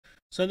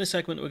So in this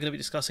segment, we're going to be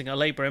discussing a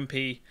Labour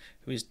MP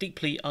who is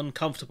deeply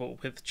uncomfortable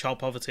with child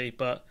poverty,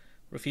 but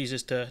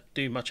refuses to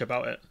do much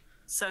about it.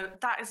 So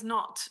that is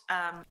not,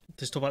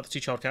 Let's talk about the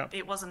two-child cap.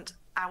 it wasn't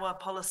our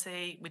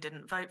policy. We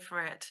didn't vote for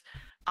it.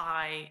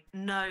 I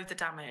know the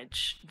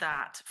damage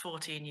that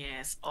 14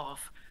 years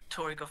of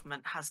Tory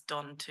government has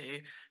done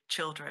to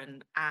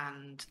children,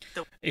 and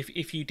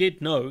If you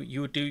did know, you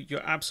would do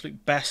your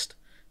absolute best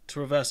to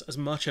reverse as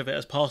much of it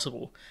as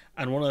possible.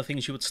 And one of the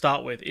things you would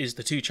start with is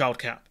the two-child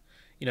cap.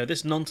 You know,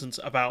 this nonsense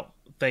about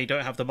they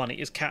don't have the money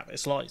is cap,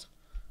 it's lies.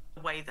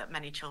 the way that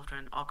many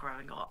children are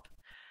growing up.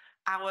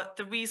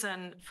 The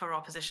reason for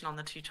our position on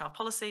the two-child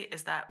policy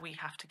is that we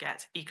have to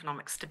get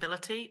economic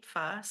stability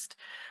first.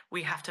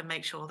 We have to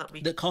make sure that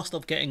The cost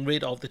of getting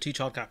rid of the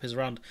two-child cap is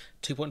around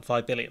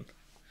 2.5 billion.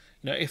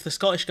 You know, if the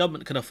Scottish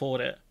government can afford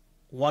it,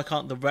 why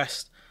can't the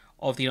rest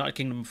of the United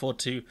Kingdom afford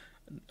to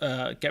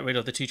get rid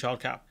of the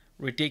two-child cap?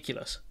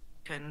 Ridiculous.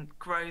 can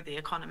grow the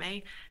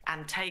economy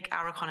and take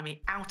our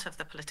economy out of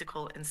the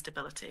political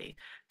instability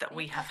that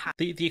we have had.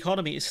 The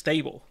economy is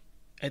stable.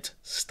 It's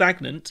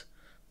stagnant,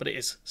 but it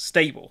is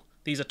stable.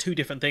 These are two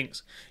different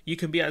things. You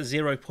can be at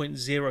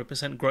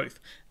 0.0% growth.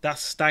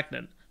 That's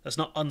stagnant. That's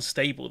not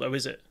unstable, though,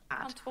 is it?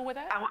 Comfortable with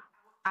it?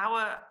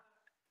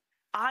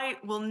 I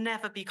will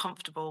never be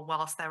comfortable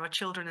whilst there are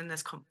children in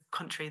this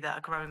country that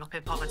are growing up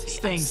in poverty.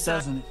 Stings,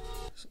 doesn't it?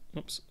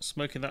 Oops,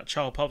 smoking that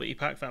child poverty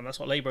pack, fam. That's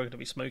what Labour are going to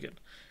be smoking,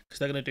 because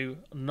they're going to do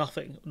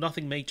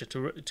nothing major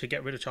to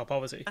get rid of child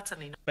poverty.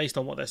 Certainly not. Based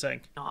on what they're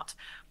saying. Not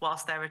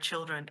whilst there are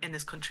children in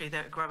this country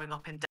that are growing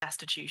up in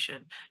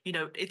destitution. You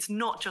know, it's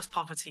not just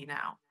poverty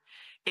now.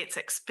 It's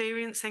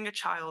experiencing a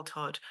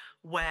childhood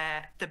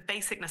where the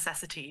basic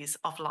necessities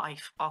of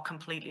life are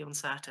completely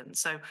uncertain.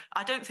 So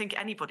I don't think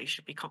anybody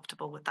should be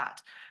comfortable with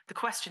that. The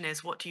question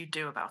is, what do you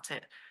do about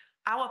it?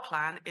 Our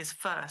plan is,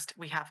 first,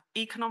 we have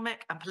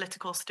economic and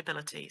political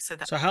stability.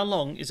 So how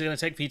long is it going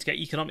to take for you to get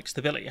economic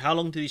stability? How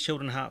long do these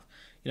children have?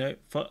 You know,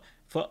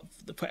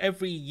 for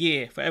every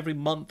year, for every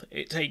month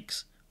it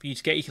takes for you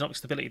to get economic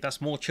stability,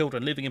 that's more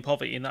children living in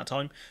poverty in that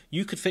time.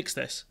 You could fix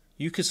this.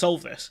 You could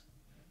solve this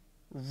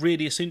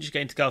really as soon as you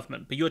get into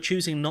government, but you're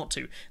choosing not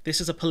to. This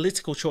is a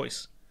political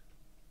choice.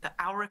 That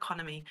our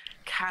economy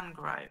can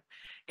grow.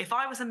 If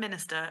I was a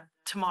minister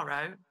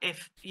tomorrow,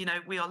 if, you know,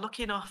 we are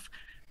lucky enough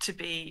to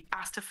be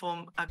asked to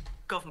form a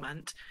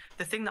government,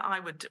 the thing that I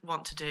would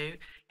want to do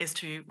is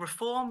to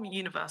reform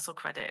universal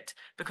credit,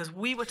 because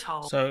we were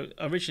told... So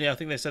originally I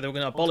think they said they were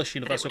going to abolish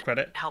universal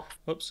credit. Help.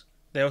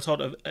 They were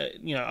told,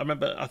 you know, I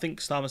remember, I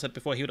think Starmer said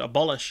before he would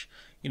abolish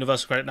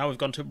universal credit. Now we've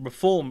gone to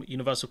reform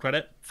universal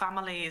credit.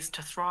 Families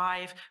to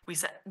thrive.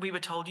 We were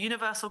told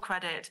universal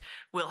credit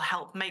will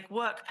help make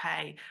work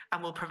pay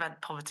and will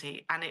prevent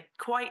poverty. And it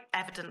quite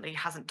evidently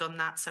hasn't done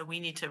that. So we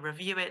need to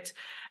review it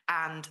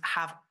and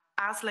have,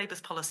 as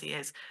Labour's policy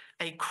is,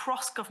 a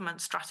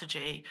cross-government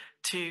strategy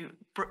to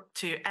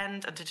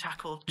end and to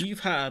tackle...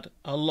 You've had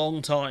a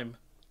long time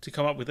to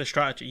come up with a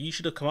strategy. You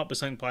should have come up with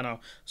something by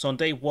now. So on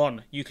day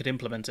one, you could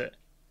implement it.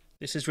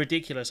 This is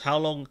ridiculous. How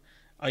long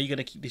are you going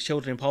to keep these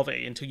children in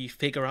poverty until you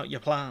figure out your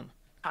plan?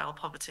 Child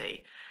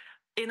poverty.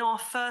 In our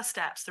first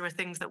steps, there are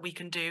things that we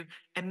can do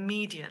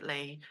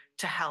immediately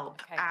to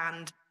help. Okay.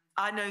 And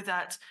I know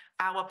that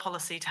our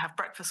policy to have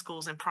breakfast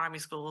schools in primary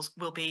schools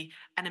will be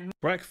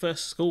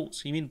breakfast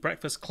schools? You mean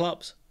breakfast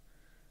clubs?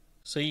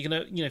 So you're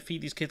going to, you know,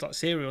 feed these kids like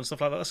cereal and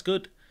stuff like that. That's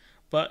good.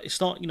 But it's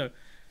not, you know,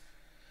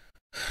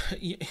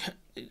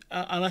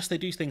 unless they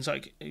do things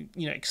like,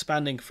 you know,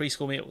 expanding free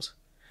school meals,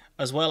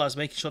 as well as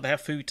making sure they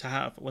have food to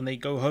have when they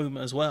go home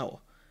as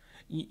well.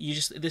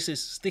 This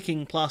is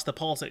sticking plaster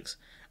politics,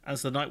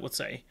 as the Knight would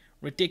say.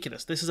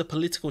 Ridiculous. This is a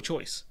political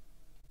choice.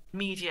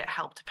 Immediate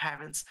help to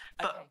parents.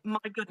 But okay. My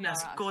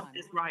goodness, God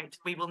is right.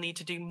 We will need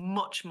to do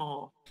much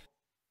more.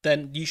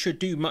 Then you should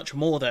do much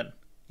more then.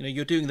 You know,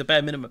 you're doing the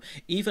bare minimum.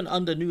 Even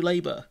under New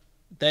Labour,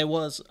 there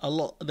was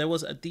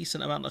a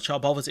decent amount of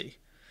child poverty.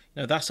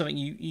 You know, that's something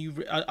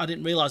I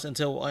didn't realise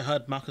until I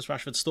heard Marcus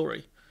Rashford's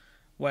story,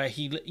 where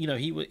he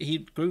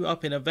grew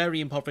up in a very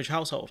impoverished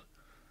household.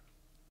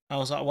 I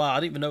was like, wow,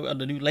 I didn't even know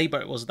under New Labour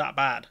it was that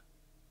bad.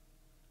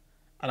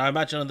 And I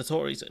imagine under the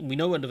Tories, we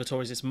know under the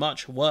Tories it's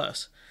much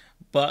worse.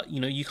 But, you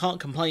know, you can't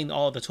complain,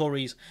 oh, the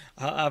Tories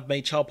have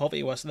made child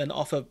poverty worse, and then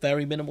offer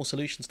very minimal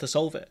solutions to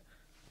solve it.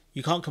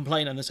 You can't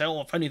complain and then say,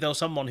 oh, if only there was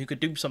someone who could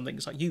do something.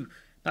 It's like,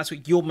 that's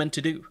what you're meant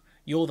to do.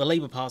 You're the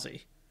Labour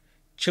Party.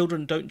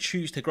 Children don't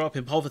choose to grow up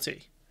in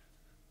poverty.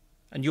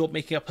 And you're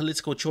making a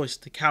political choice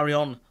to carry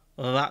on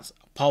that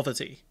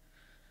poverty.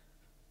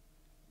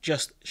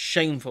 Just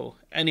shameful.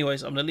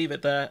 Anyways, I'm going to leave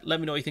it there.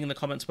 Let me know what you think in the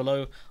comments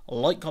below.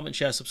 Like, comment,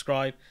 share,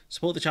 subscribe.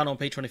 Support the channel on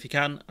Patreon if you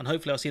can. And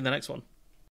hopefully I'll see you in the next one.